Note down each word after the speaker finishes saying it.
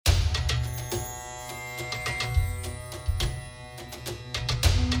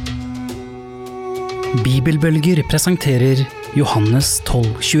Bibelbølger presenterer Johannes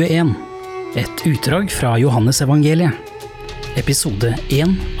 12,21, et utdrag fra Johannes evangeliet, episode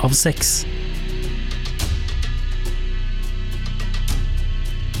 1 av 6.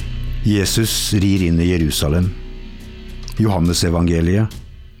 Jesus rir inn i Jerusalem. Johannes evangeliet,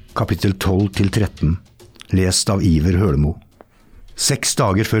 kapittel 12-13, lest av Iver Hølmo. 6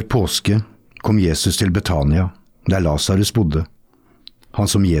 dager før påske kom Jesus til Betania, der Lazarus bodde, han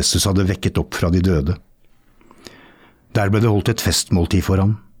som Jesus hadde vekket opp fra de døde. Der ble det holdt et festmåltid for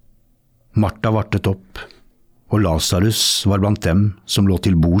ham. Martha vartet opp, og Lazarus var blant dem som lå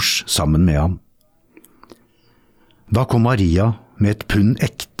til bords sammen med ham. Da kom Maria med et pund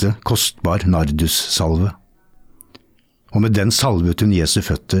ekte, kostbar nardussalve, og med den salvet hun Jesu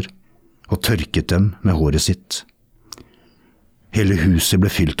føtter og tørket dem med håret sitt. Hele huset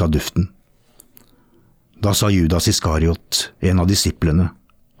ble fylt av duften. Da sa Judas Iskariot, en av disiplene,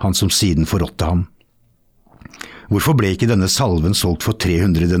 han som siden forrådte ham: «Hvorfor ble ikke denne salven solgt for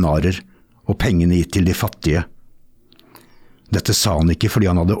 300 denarer og pengene gitt til de fattige?» Dette sa han ikke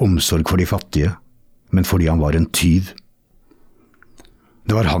fordi han hadde omsorg for de fattige, men fordi han var en tyv.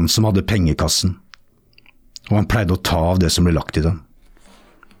 Det var han som hadde pengekassen, og han pleide å ta av det som ble lagt i den.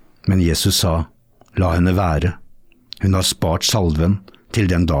 Men Jesus sa: «La henne være. Hun har spart salven til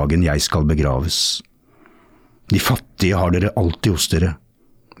den dagen jeg skal begraves. De fattige har dere alltid hos dere,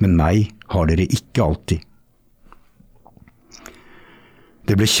 men meg har dere ikke alltid.»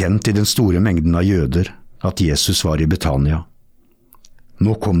 Det ble kjent i den store mengden av jøder at Jesus var i Betania.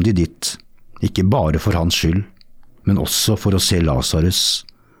 Nå kom de dit, ikke bare for hans skyld, men også for å se Lazarus,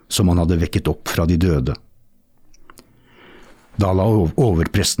 som han hadde vekket opp fra de døde. Da la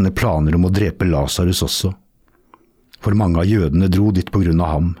overprestene planer om å drepe Lazarus også, for mange av jødene dro dit på grunn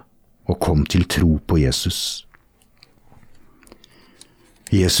av ham og kom til tro på Jesus.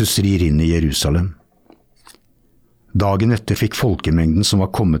 Jesus rir inn i Jerusalem. Dagen etter fikk folkemengden som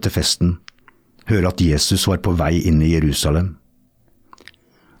var kommet til festen, høre at Jesus var på vei inn i Jerusalem.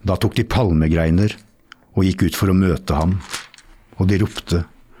 Da tok de palmegreiner og gikk ut for å møte ham, og de ropte: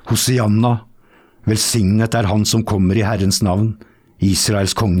 «Hosianna, velsignet er han som kommer i Herrens navn,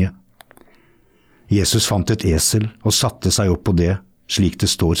 Israels konge.» Jesus fant et esel og satte seg opp på det, slik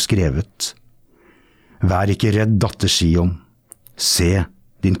det står skrevet: «Vær ikke redd, datter Sion. Se,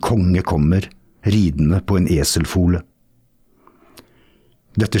 din konge kommer, ridende på en eselfole.»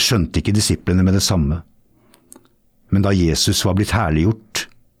 Dette skjønte ikke disiplene med det samme. Men da Jesus var blitt herliggjort,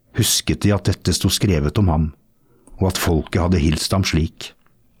 husket de at dette sto skrevet om ham, og at folket hadde hilst ham slik.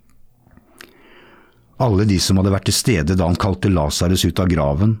 Alle de som hadde vært til stede da han kalte Lazarus ut av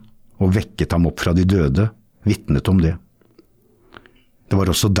graven og vekket ham opp fra de døde, vitnet om det. Det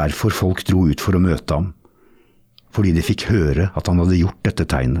var også derfor folk dro ut for å møte ham, fordi de fikk høre at han hadde gjort dette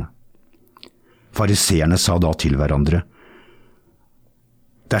tegnet. Fariseerne sa da til hverandre: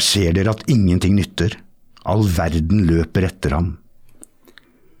 «Der ser dere at ingenting nytter. All verden løper etter ham.»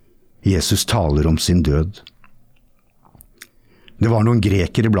 Jesus taler om sin død. Det var noen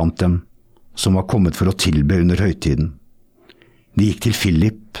grekere blant dem som var kommet for å tilbe under høytiden. De gikk til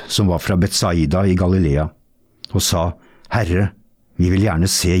Philip, som var fra Betsaida i Galilea, og sa: «Herre, vi vil gjerne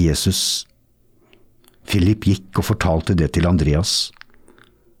se Jesus.» Philip gikk og fortalte det til Andreas,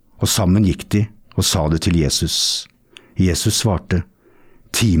 og sammen gikk de og sa det til Jesus. Jesus svarte: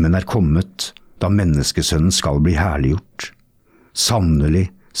 «Timen er kommet, da menneskesønnen skal bli herliggjort. Sannelig,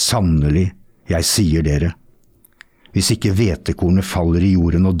 sannelig, jeg sier dere, hvis ikke hvetekornet faller i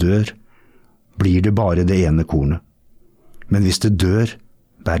jorden og dør, blir det bare det ene kornet. Men hvis det dør,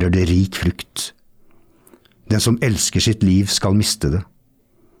 bærer det rik frukt. Den som elsker sitt liv skal miste det,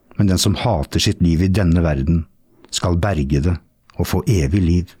 men den som hater sitt liv i denne verden, skal berge det og få evig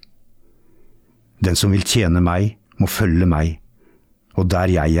liv. Den som vil tjene meg, må følge meg, og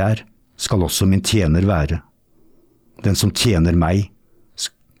der jeg er, skal også min tjener være. Den som tjener meg,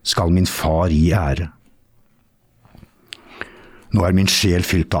 skal min far gi ære.» Nå er min sjel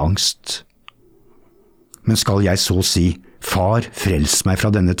fylt av angst. Men skal jeg så si: «Far, frels meg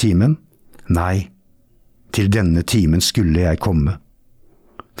fra denne timen»? Nei, til denne timen skulle jeg komme.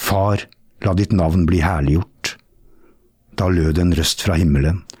 «Far, la ditt navn bli herliggjort.» Da lød en røst fra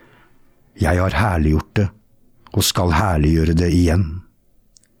himmelen: «Jeg har herliggjort det, og skal herliggjøre det igjen.»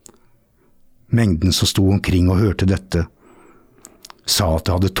 Mengden som sto omkring og hørte dette, sa at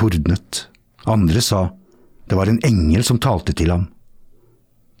det hadde tordnet. Andre sa: «Det var en engel som talte til ham.»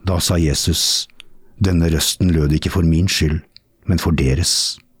 Da sa Jesus: «Denne røsten lød ikke for min skyld, men for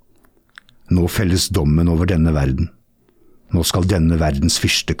deres. Nå felles dommen over denne verden. Nå skal denne verdens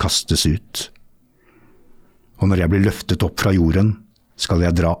fyrste kastes ut. Og når jeg blir løftet opp fra jorden, skal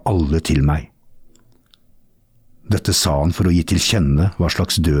jeg dra alle til meg. Dette sa han for å gi til kjenne hva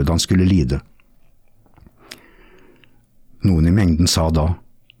slags død han skulle lide. Noen i mengden sa da,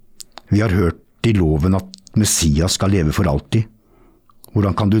 «Vi har hørt i loven at Messias skal leve for alltid.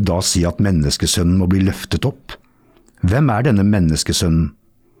 Hvordan kan du da si at menneskesønnen må bli løftet opp? Hvem er denne menneskesønnen?»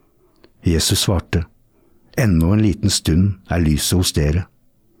 Jesus svarte, «Ennå en liten stund er lyset hos dere.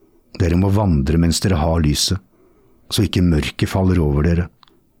 Dere må vandre mens dere har lyset, så ikke mørket faller over dere.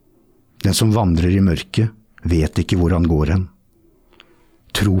 Den som vandrer i mørket, vet ikke hvor han går hen.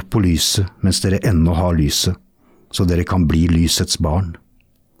 Tro på lyset mens dere ennå har lyset, så dere kan bli lysets barn.»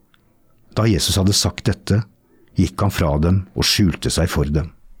 Da Jesus hadde sagt dette, gikk han fra dem og skjulte seg for dem.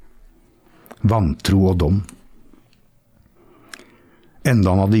 Vantro og dom.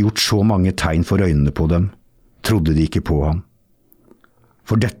 Enda han hadde gjort så mange tegn for øynene på dem, trodde de ikke på ham.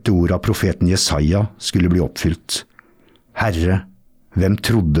 For dette ordet av profeten Jesaja skulle bli oppfylt. Herre, hvem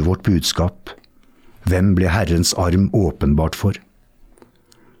trodde vårt budskap? Hvem ble Herrens arm åpenbart for?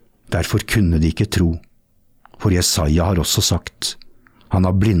 Derfor kunne de ikke tro, for Jesaja har også sagt, han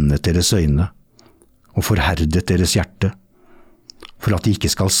har blindet deres øyne og forherdet deres hjerte, for at de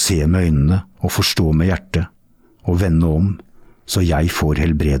ikke skal se med øynene og forstå med hjertet, og vende om, så jeg får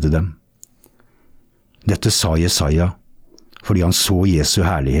helbrede dem. Dette sa Jesaja, fordi han så Jesu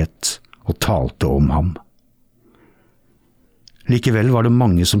herlighet og talte om ham. Likevel var det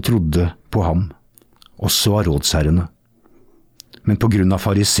mange som trodde på ham, også av rådsherrene. Men på grunn av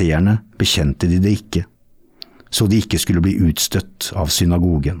fariseerne bekjente de det ikke, så de ikke skulle bli utstøtt av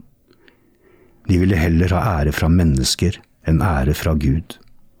synagogen. De ville heller ha ære fra mennesker enn ære fra Gud.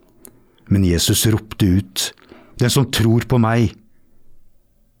 Men Jesus ropte ut, «Den som tror på meg,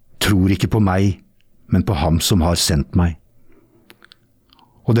 tror ikke på meg, men på ham som har sendt meg.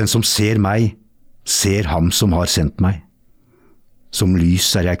 Og den som ser meg, ser ham som har sendt meg. Som lys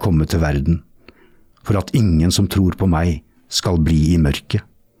er jeg kommet til verden, for at ingen som tror på meg skal bli i mørket.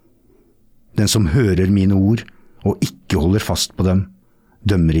 Den som hører mine ord og ikke holder fast på dem,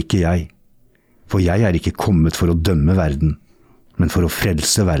 dømmer ikke jeg, for jeg er ikke kommet for å dømme verden, men for å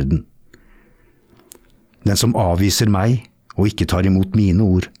frelse verden. Den som avviser meg og ikke tar imot mine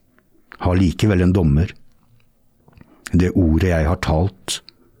ord, har likevel en dommer. Det ordet jeg har talt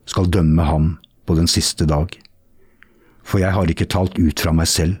skal dømme ham på den siste dag. For jeg har ikke talt ut fra meg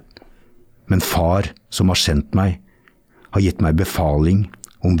selv, men Far som har sendt meg, har gitt meg befaling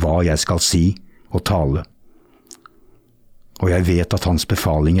om hva jeg skal si og tale. Og jeg vet at hans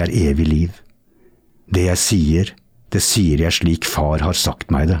befaling er evig liv. Det jeg sier, det sier jeg slik Far har sagt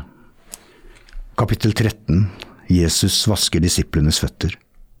meg det. Kapittel 13. Jesus vasker disiplenes føtter.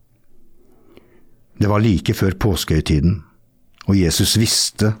 Det var like før påskehøytiden, og Jesus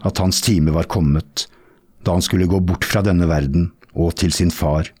visste at hans time var kommet, da han skulle gå bort fra denne verden og til sin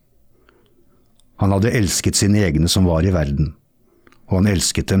Far. Han hadde elsket sine egne som var i verden, og han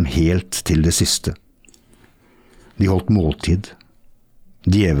elsket dem helt til det siste. De holdt måltid.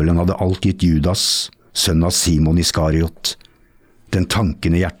 Djevelen hadde alt gitt Judas, sønn av Simon Iskariot, den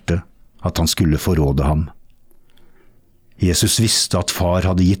tanken i hjertet at han skulle forråde ham. Jesus visste at Far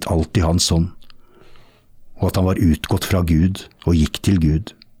hadde gitt alt i hans hånd, og at han var utgått fra Gud og gikk til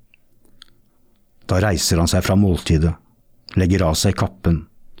Gud. Da reiser han seg fra måltidet, legger av seg kappen,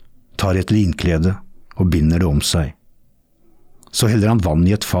 tar et linklede og binder det om seg. Så heller han vann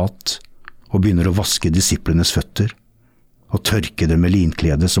i et fat og begynner å vaske disiplenes føtter og tørke dem med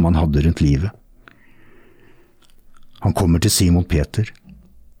linkledet som han hadde rundt livet. Han kommer til Simon Peter.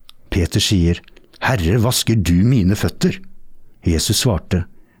 Peter sier, «Herre, vasker du mine føtter?» Jesus svarte,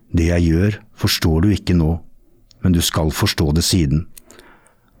 «Det jeg gjør, forstår du ikke nå, men du skal forstå det siden.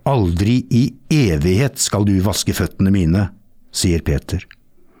 Aldri i evighet skal du vaske føttene mine», sier Peter.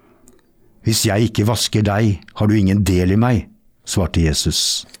 «Hvis jeg ikke vasker deg, har du ingen del i meg», svarte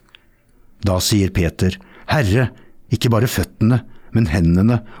Jesus. Da sier Peter, «Herre, ikke bare føttene, men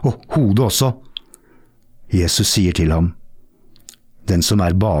hendene og hodet også.» Jesus sier til ham, «Den som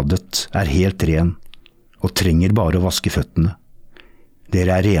er badet er helt ren, og trenger bare å vaske føttene.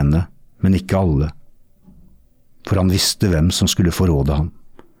 Dere er rene, men ikke alle.» For han visste hvem som skulle forråde ham.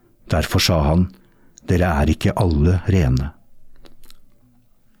 Derfor sa han, «Dere er ikke alle rene.»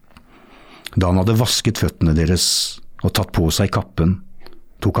 Da han hadde vasket føttene deres og tatt på seg kappen,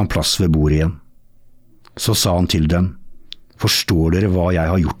 tok han plass ved bordet igjen. Så sa han til dem, «Forstår dere hva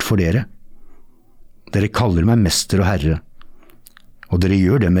jeg har gjort for dere? Dere kaller meg mester og herre, og dere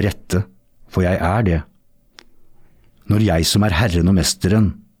gjør det med rette, for jeg er det. Når jeg som er herren og mesteren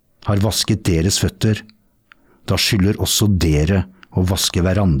har vasket deres føtter, da skylder også dere å vaske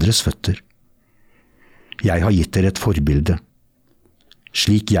hverandres føtter. Jeg har gitt dere et forbilde.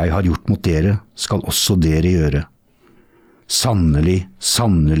 Slik jeg har gjort mot dere, skal også dere gjøre. Sannelig,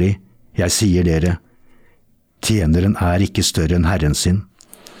 sannelig, jeg sier dere, tjeneren er ikke større enn Herren sin,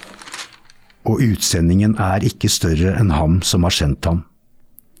 og utsendingen er ikke større enn ham som har sendt ham.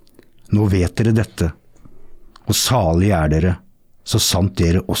 Nå vet dere dette, og salig er dere, så sant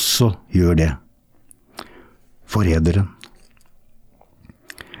dere også gjør det. Forræderen.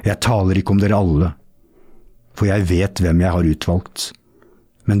 Jeg taler ikke om dere alle, for jeg vet hvem jeg har utvalgt,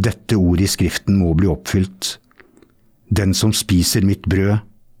 men dette ordet i Skriften må bli oppfylt. Den som spiser mitt brød,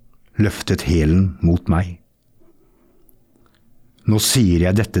 løftet hælen mot meg. Nå sier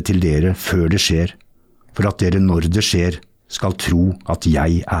jeg dette til dere før det skjer, for at dere når det skjer skal tro at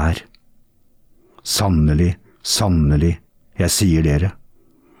jeg er. Sannelig, sannelig, jeg sier dere.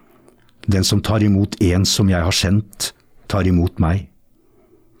 Den som tar imot en som jeg har sendt, tar imot meg.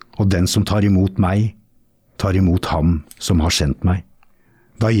 Og den som tar imot meg, tar imot ham som har sendt meg.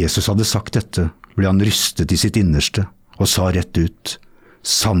 Da Jesus hadde sagt dette, ble han rystet i sitt innerste og sa rett ut,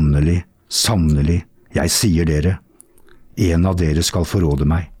 sannelig, sannelig, jeg sier dere, en av dere skal forråde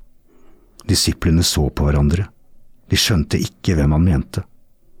meg. Disiplene så på hverandre. De skjønte ikke hvem han mente.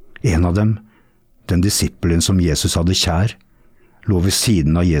 En av dem, den disippelen som Jesus hadde kjær, lå ved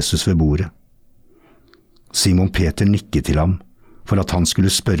siden av Jesus ved bordet. Simon Peter nikket til ham for at han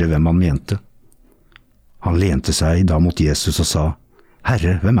skulle spørre hvem han mente. Han lente seg da mot Jesus og sa,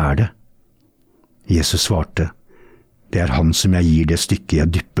 Herre, hvem er det? Jesus svarte, det er han som jeg gir det stykket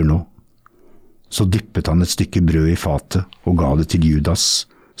jeg dypper nå. Så dyppet han et stykke brød i fatet og ga det til Judas,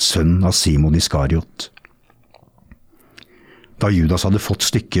 sønn av Simon Iskariot. Da Judas hadde fått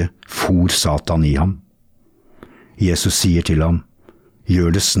stykket, for Satan i ham. Jesus sier til ham,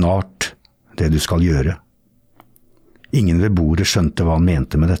 gjør det snart det du skal gjøre. Ingen ved bordet skjønte hva han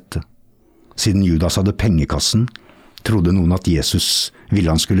mente med dette. Siden Judas hadde pengekassen, trodde noen at Jesus ville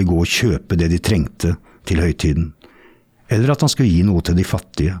han skulle gå og kjøpe det de trengte til høytiden, eller at han skulle gi noe til de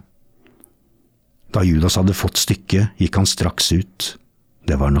fattige. Da Judas hadde fått stykket, gikk han straks ut.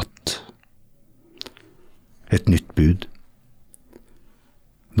 Det var natt. Et nytt bud.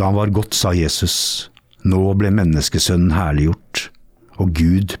 Da han var gått, sa Jesus, nå ble menneskesønnen herliggjort, og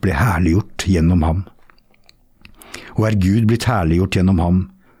Gud ble herliggjort gjennom ham. Og er Gud blitt herliggjort gjennom ham,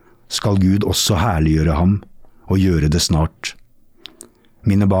 skal Gud også herliggjøre ham, og gjøre det snart.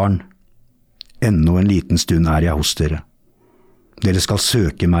 Mine barn, ennå en liten stund er jeg hos dere. Dere skal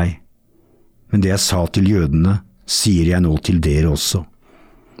søke meg, men det jeg sa til jødene, sier jeg nå til dere også.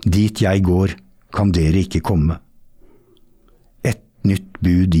 Dit jeg går, kan dere ikke komme. Et nytt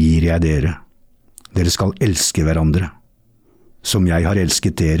bud gir jeg dere. Dere skal elske hverandre. Som jeg har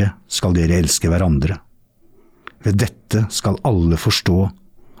elsket dere, skal dere elske hverandre. Ved dette skal alle forstå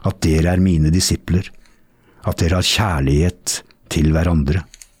at dere er mine disipler, at dere har kjærlighet til hverandre.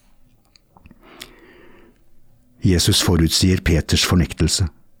 Jesus forutsier Peters fornektelse.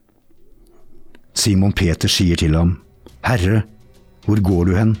 Simon Peter sier til ham, Herre, hvor går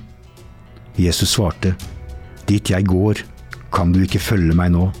du hen? Jesus svarte, dit jeg går, kan du ikke følge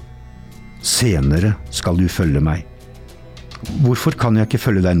meg nå. Senere skal du følge meg. Hvorfor kan jeg ikke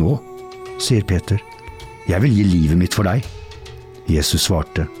følge deg nå? Sier Peter. Jeg vil gi livet mitt for deg. Jesus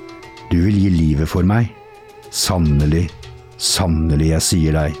svarte, du vil gi livet for meg. Sannelig, sannelig jeg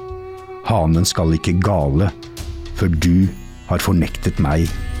sier deg, hanen skal ikke gale, for du har fornektet meg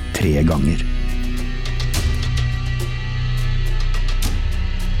 3 ganger.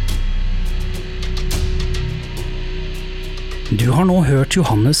 Du har nå hørt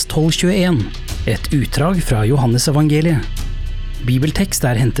Johannes 12,21, et utdrag fra Johannes evangeliet. Bibeltekst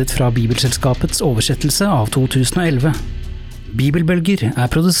er hentet fra Bibelselskapets oversettelse av 2011. Bibelbølger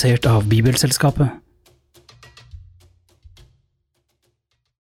er produsert av Bibelselskapet.